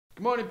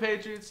Good morning,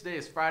 Patriots. Today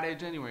is Friday,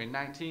 January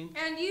 19th.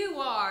 And you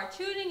are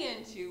tuning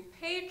into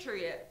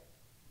Patriot.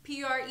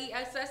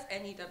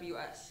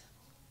 P-R-E-S-S-N-E-W-S.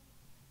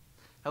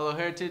 Hello,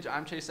 Heritage.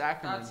 I'm Chase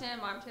Ackerman. That's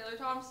him. I'm Taylor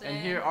Thompson.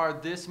 And here are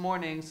this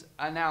morning's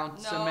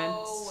announcements.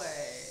 No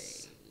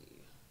way.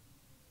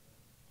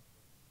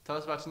 Tell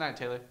us about tonight,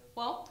 Taylor.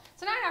 Well,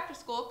 tonight after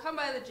school, come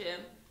by the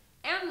gym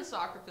and the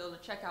soccer field to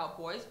check out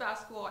boys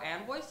basketball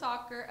and boys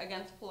soccer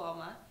against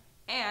Paloma.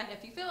 And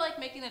if you feel like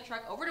making the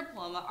trek over to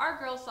Paloma, our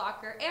girls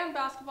soccer and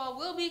basketball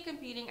will be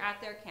competing at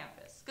their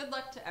campus. Good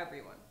luck to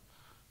everyone.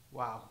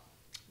 Wow.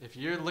 If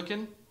you're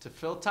looking to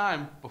fill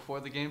time before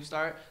the game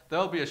start,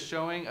 there'll be a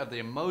showing of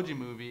the Emoji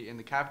Movie in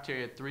the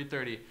cafeteria at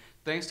 3:30,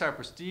 thanks to our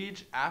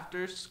prestige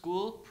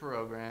after-school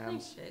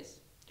programs. Thanks, Chase.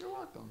 You're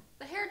welcome.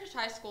 The Heritage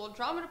High School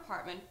Drama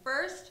Department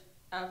first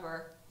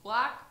ever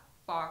Black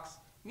Box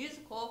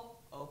musical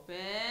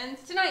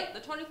opens tonight. The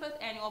 25th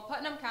annual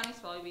Putnam County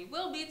Spelling Bee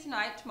will be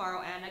tonight,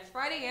 tomorrow, and next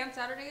Friday and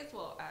Saturday, as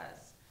well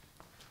as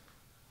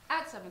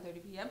at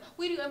 7:30 p.m.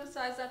 We do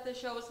emphasize that this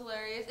show is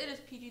hilarious. It is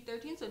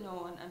PG-13, so no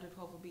one under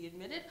 12 will be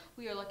admitted.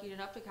 We are lucky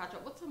enough to catch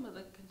up with some of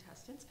the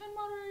contestants and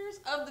moderators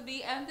of the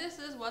Bee, and this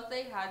is what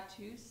they had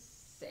to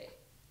say.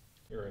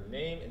 Your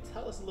name and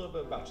tell us a little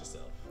bit about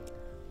yourself.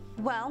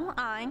 Well,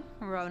 I'm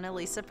Rona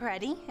Lisa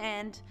Peretti,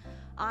 and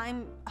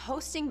I'm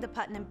hosting the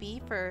Putnam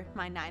Bee for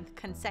my 9th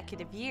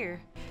consecutive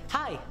year.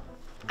 Hi,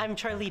 I'm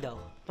Charlito.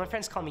 My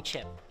friends call me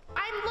Chip.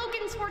 I'm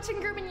Logan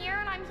Schwarzengermanier,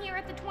 and I'm here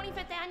at the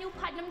 25th Annual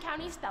Putnam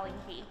County Spelling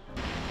Bee.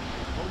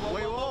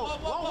 Wait,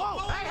 whoa!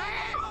 Hey, hey,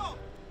 hey!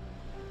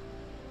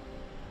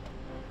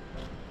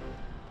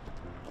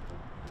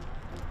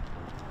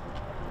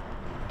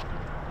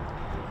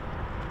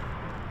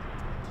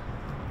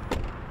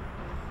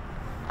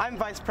 I'm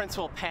Vice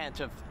Principal Pant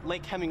of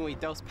Lake Hemingway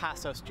Dos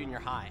Passos Junior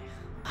High.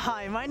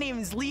 Hi, my name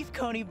is Leaf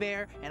Coney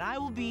Bear, and I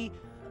will be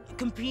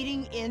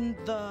competing in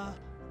the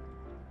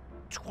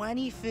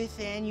 25th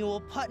Annual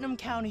Putnam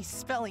County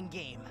Spelling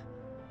Game.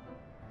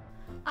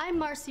 I'm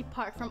Marcy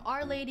Park from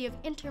Our Lady of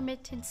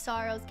Intermittent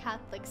Sorrows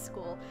Catholic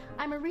School.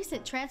 I'm a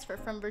recent transfer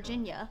from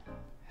Virginia.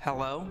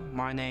 Hello,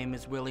 my name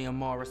is William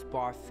Morris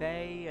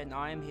Barfay, and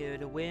I'm here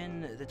to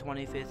win the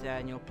 25th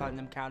Annual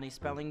Putnam County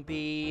Spelling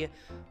Bee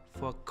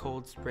for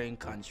Cold Spring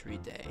Country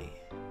Day.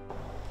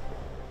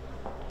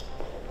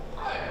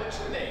 Hi, what's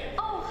your name?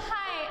 Oh,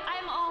 hi,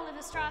 I'm Olive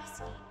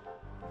Ostrowski.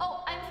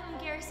 Oh, I'm from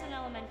Garrison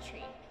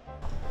Elementary.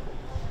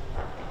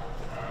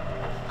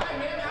 Hi,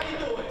 ma'am, how you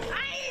doing?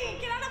 Hey,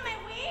 get out of my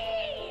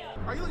way!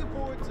 Are you looking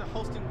forward to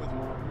hosting with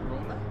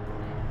Rona?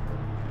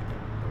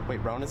 Wait,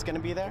 Rona's gonna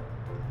be there?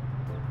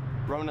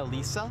 Rona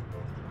Lisa?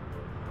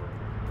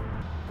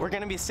 We're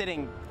gonna be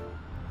sitting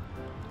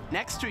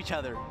next to each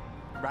other,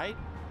 right?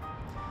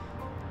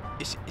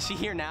 Is she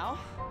here now?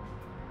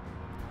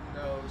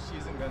 No, she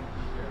isn't going to be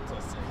here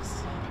until 6.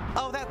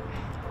 Oh,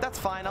 that's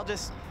fine. I'll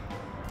just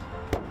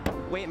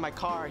wait in my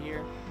car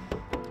here.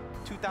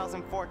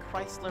 2004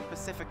 Chrysler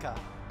Pacifica.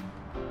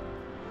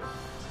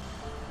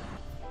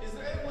 Is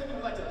there anyone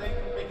you'd like to thank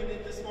for making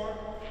it this far?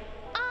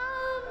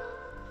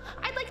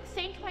 I'd like to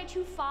thank my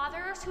two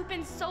fathers who've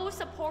been so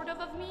supportive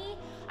of me.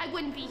 I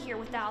wouldn't be here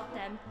without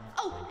them.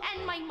 Oh,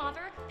 and my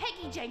mother,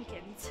 Peggy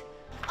Jenkins.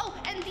 Oh,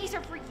 and these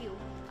are for you.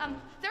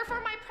 They're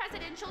for my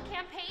presidential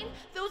campaign.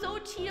 Those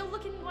old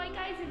Cheeto-looking white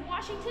guys in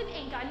Washington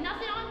ain't got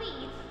nothing on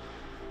me.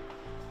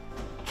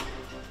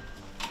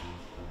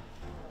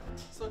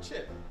 So,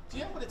 Chip, do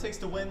you have what it takes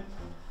to win?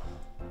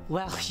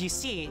 Well, you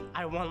see,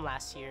 I won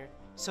last year,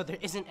 so there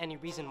isn't any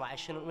reason why I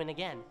shouldn't win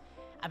again.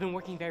 I've been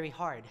working very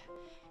hard.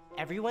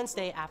 Every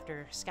Wednesday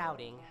after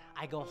scouting,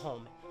 I go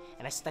home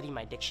and I study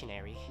my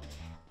dictionary.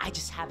 I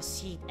just have a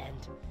seat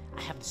and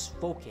I have this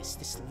focus,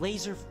 this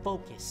laser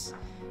focus.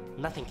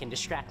 Nothing can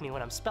distract me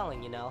when I'm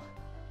spelling, you know.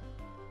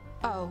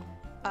 Oh,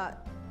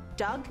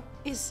 Doug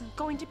is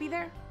going to be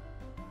there?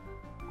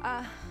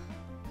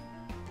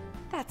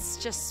 That's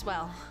just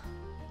swell.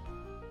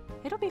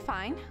 It'll be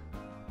fine.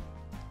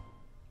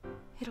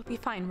 It'll be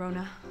fine,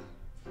 Rona.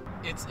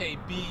 It's a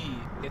bee.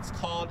 It's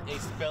called a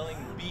spelling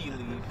bee,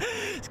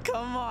 Leaf.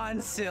 Come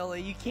on,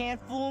 silly. You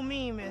can't fool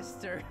me,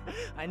 mister.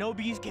 I know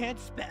bees can't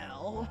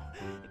spell.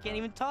 They can't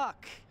even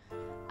talk.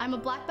 I'm a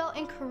black belt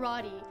in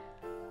karate.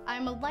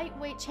 I'm a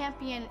lightweight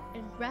champion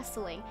in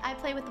wrestling. I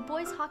play with the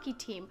boys hockey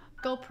team,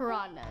 Go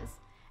Piranhas.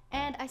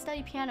 And I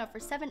study piano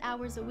for 7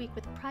 hours a week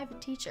with a private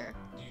teacher.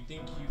 Do you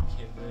think you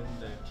can win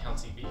the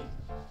county bee?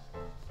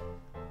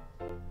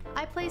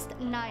 I placed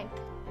 9th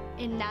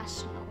in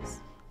nationals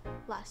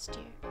last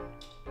year.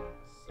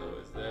 So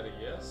is that a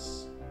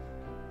yes?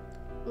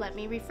 Let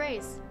me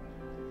rephrase.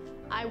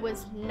 I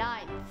was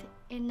 9th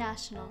in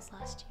nationals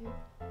last year.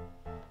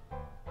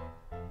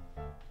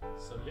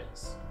 So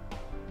yes.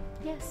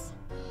 Yes.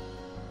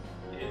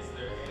 Is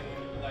there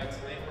anyone you would like to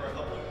thank for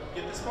helping you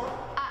get this far?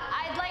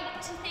 I'd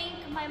like to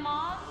thank my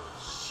mom.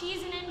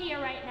 She's in India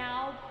right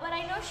now, but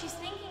I know she's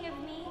thinking of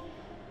me.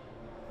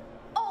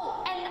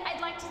 Oh, and I'd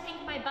like to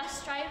thank my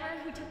bus driver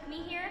who took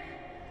me here.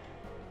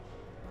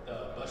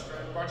 The bus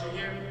driver brought you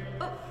here?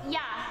 Oh,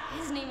 yeah,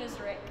 his name is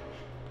Rick.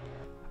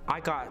 I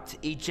got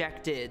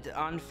ejected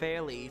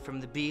unfairly from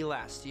the bee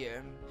last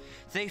year.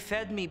 They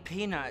fed me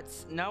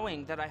peanuts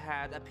knowing that I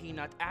had a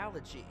peanut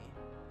allergy.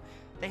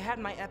 They had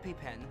my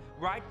EpiPen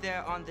right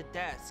there on the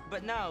desk,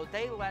 but no,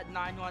 they let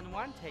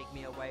 911 take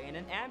me away in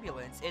an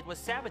ambulance. It was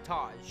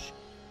sabotage.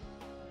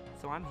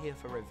 So I'm here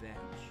for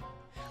revenge.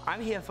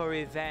 I'm here for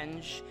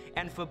revenge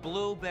and for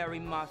blueberry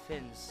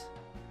muffins,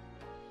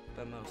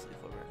 but mostly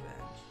for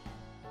revenge.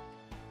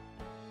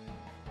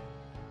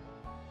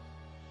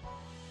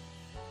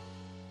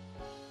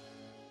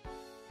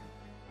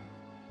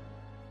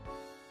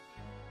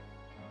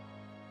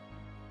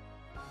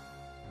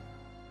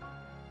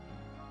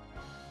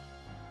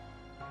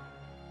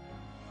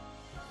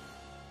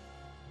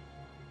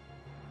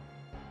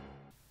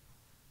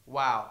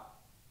 Wow,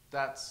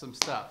 that's some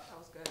stuff. That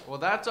was good. Well,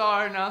 that's all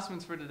our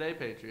announcements for today,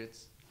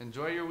 Patriots.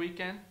 Enjoy your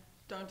weekend.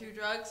 Don't do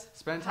drugs.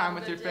 Spend Have time a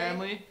with good your day.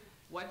 family.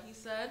 What he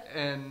said.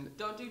 And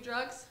Don't do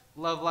drugs.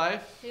 love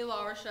life. Hey,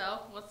 La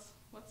Rochelle.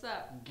 What's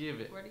up? Give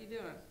it. What are you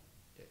doing?